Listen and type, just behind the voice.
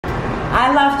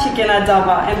I love chicken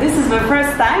adobo and this is the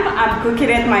first time I'm cooking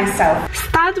it myself.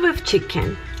 Start with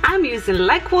chicken. I'm using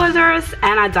leg quarters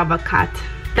and adobo cut.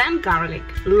 Then garlic,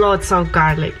 lots of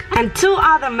garlic. And two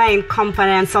other main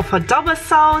components of adobo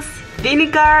sauce,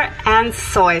 vinegar and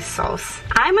soy sauce.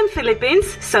 I'm in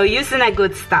Philippines, so using a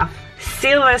good stuff.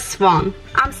 Silver Swan.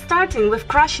 I'm starting with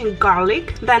crushing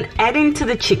garlic, then adding to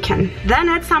the chicken. Then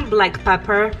add some black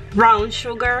pepper, brown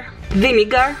sugar,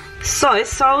 vinegar, soy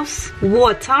sauce,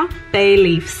 water, bay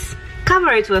leaves.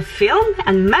 Cover it with film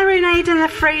and marinate in the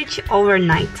fridge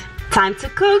overnight. Time to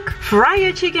cook. Fry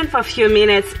your chicken for a few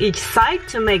minutes each side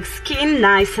to make skin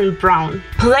nice and brown.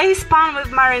 Place pan with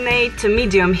marinade to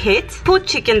medium heat, put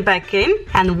chicken back in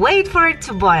and wait for it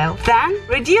to boil. Then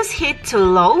reduce heat to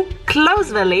low, close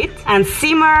the lid and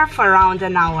simmer for around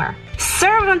an hour.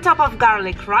 Serve on top of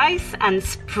garlic rice and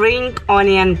spring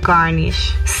onion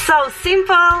garnish. So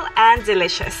simple and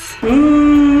delicious.